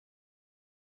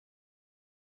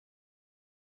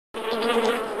Another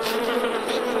one.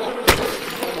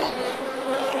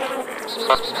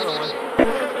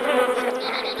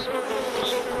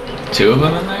 Two of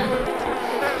them in there?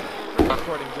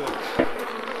 Recording good.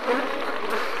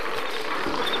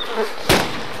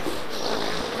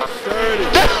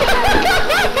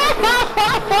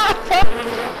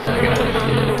 I gotta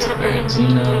get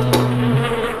Tarantino.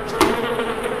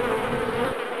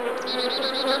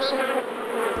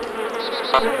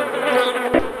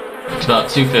 It's about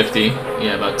 250.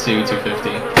 Yeah, about 250.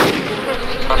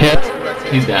 Hit.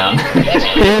 He's down.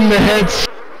 In the heads.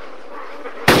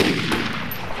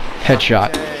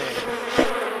 Headshot.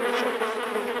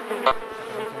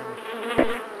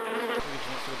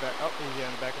 Oh, yeah,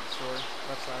 in the back of the store.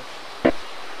 Left side.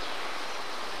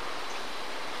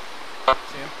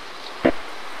 See him?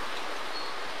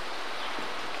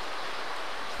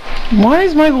 Why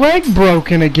is my leg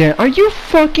broken again? Are you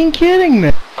fucking kidding me?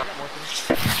 I got more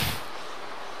things.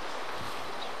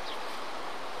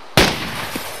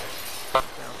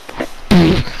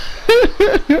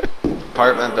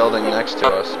 Apartment building next to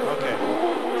us. Okay.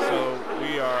 So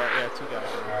we are, yeah, two guys.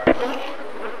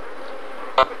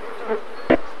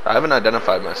 I haven't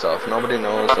identified myself. Nobody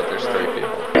knows that there's 3 people.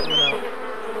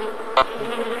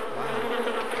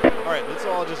 Alright, let's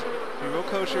all just be real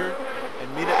kosher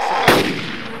and meet at City.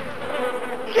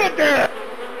 Get there!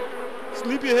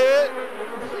 Sleepyhead!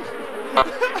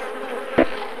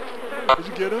 Did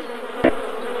you get him?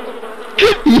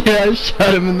 Yeah, I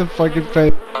shot him in the fucking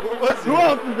face. What was he? Who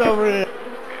else is over here?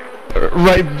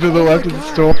 Right to the left of the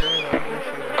store.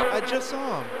 I just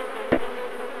saw him.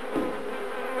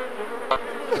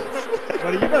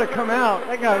 Buddy, you better come out.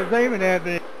 That guy was aiming at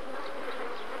me.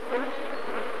 I'm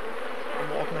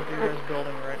walking up to your guys'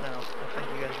 building right now. I think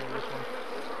you guys are in this one.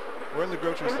 We're in the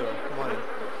grocery store. Come on in.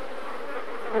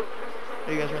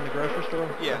 You guys are in the grocery store?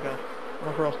 Yeah. Okay. I'm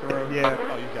across the road. Yeah.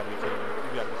 Oh, you gotta be kidding me.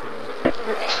 You gotta be kidding me.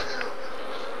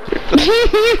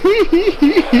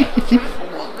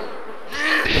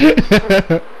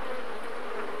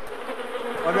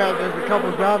 Oh no, there's a couple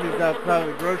zombies outside of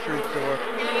the grocery store.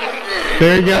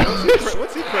 There you go.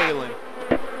 What's he cradling?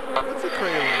 What's he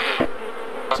cradling?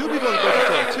 2 people in the grocery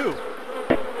store. 2.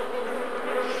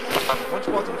 One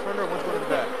spawns in the front door, one's going in the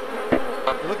back.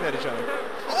 They're looking at each other.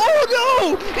 Oh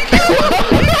no!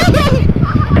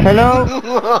 Hello?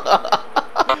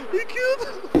 He killed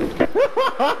him!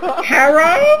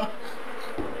 Hello?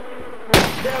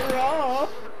 Hello?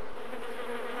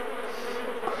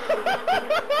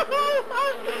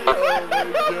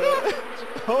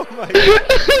 Oh my god.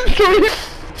 Sorry.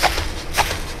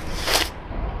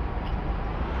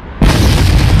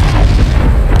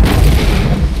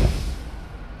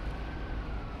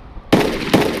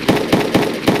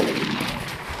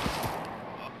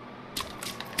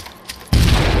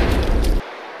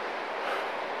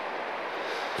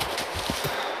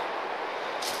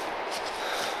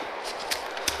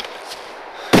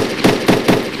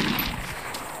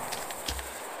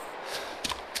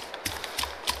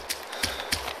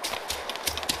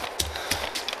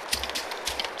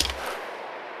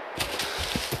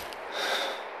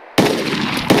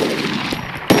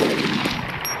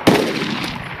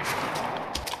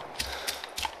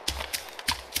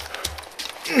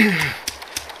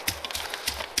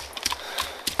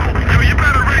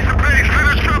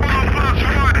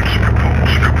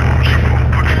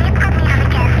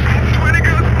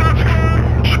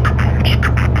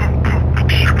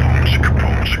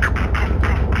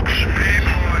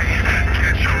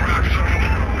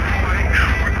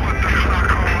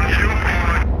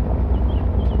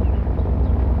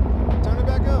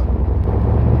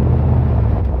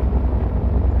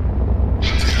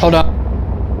 Hold on.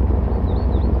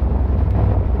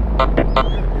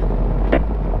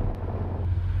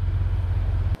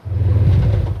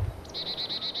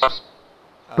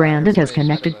 Brandon has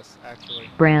connected.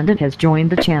 Brandon has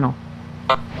joined the channel.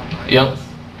 Yep.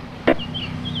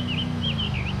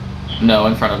 No,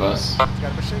 in front of us. He's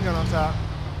got a machine gun on top.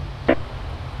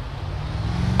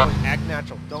 Act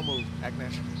natural. Don't move. Act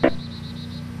natural.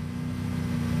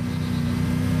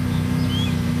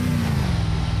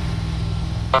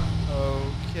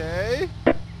 Okay.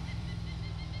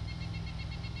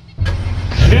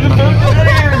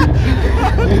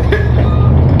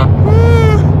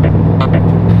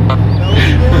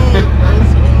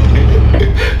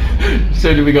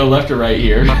 So do we go left or right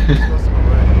here?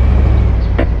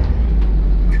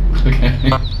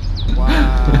 Okay.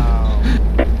 Wow.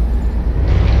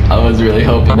 I was really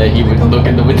hoping that he would look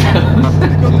in the windows.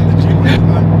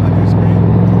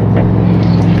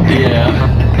 Yeah.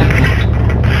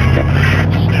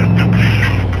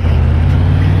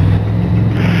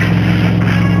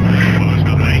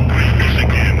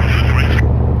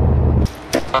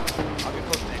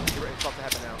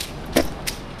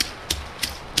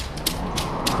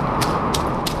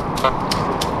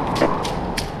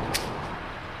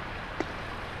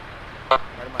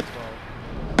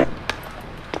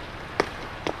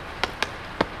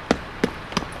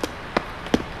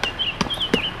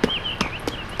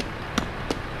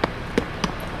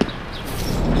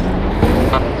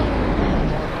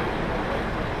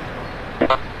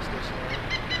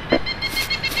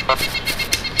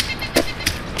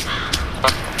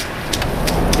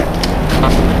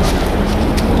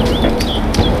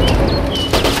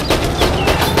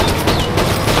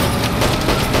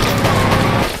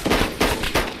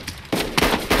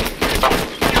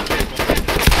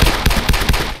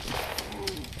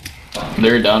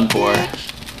 They're done for.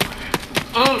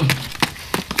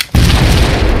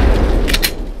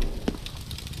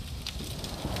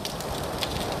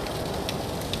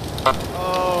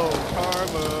 Oh,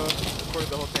 karma. Recorded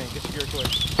the whole thing. Get your gear quick.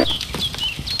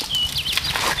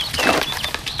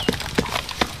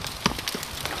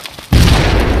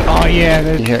 Oh yeah,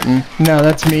 they're hitting. No,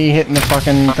 that's me hitting the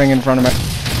fucking thing in front of me.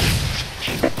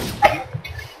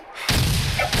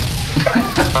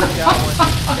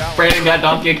 Brandon got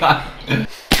Donkey Kong.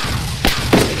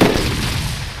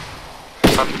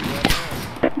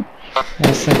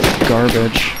 This thing's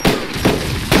garbage.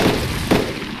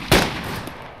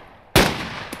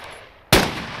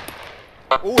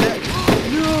 Oh, that.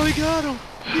 No, he got him.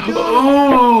 He got him.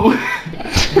 Oh!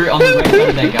 You're on the right side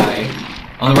of that guy.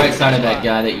 On the right side of that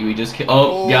guy that you just killed.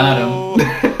 Oh, got him.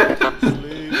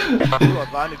 Ooh, a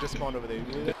Bonnie just spawned over there.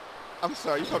 I'm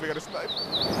sorry, you probably got a snipe.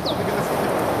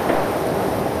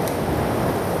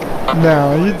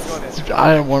 No,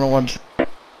 I don't want to watch.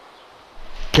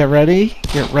 Get ready.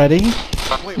 Get ready.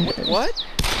 Wait, what?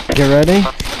 Get ready.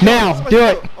 Now, do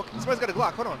it. Okay, somebody's got a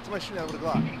Glock. Hold on, somebody's shooting out with a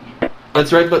Glock.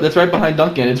 That's right behind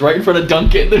Duncan. It's right in front of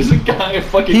Duncan. There's a guy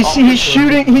fucking. He's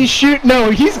shooting. No,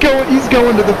 he's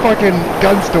going to the fucking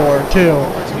gun store too.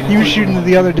 He was shooting to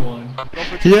the other.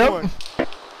 Yep.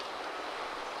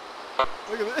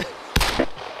 Look at this.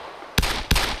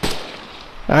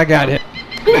 I got it.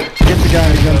 Get the guy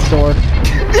in the gun store.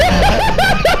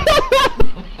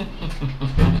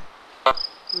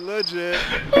 Legit.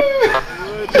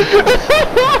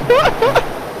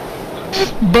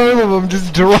 Both of them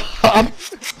just dropped.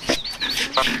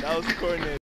 That was coordinated.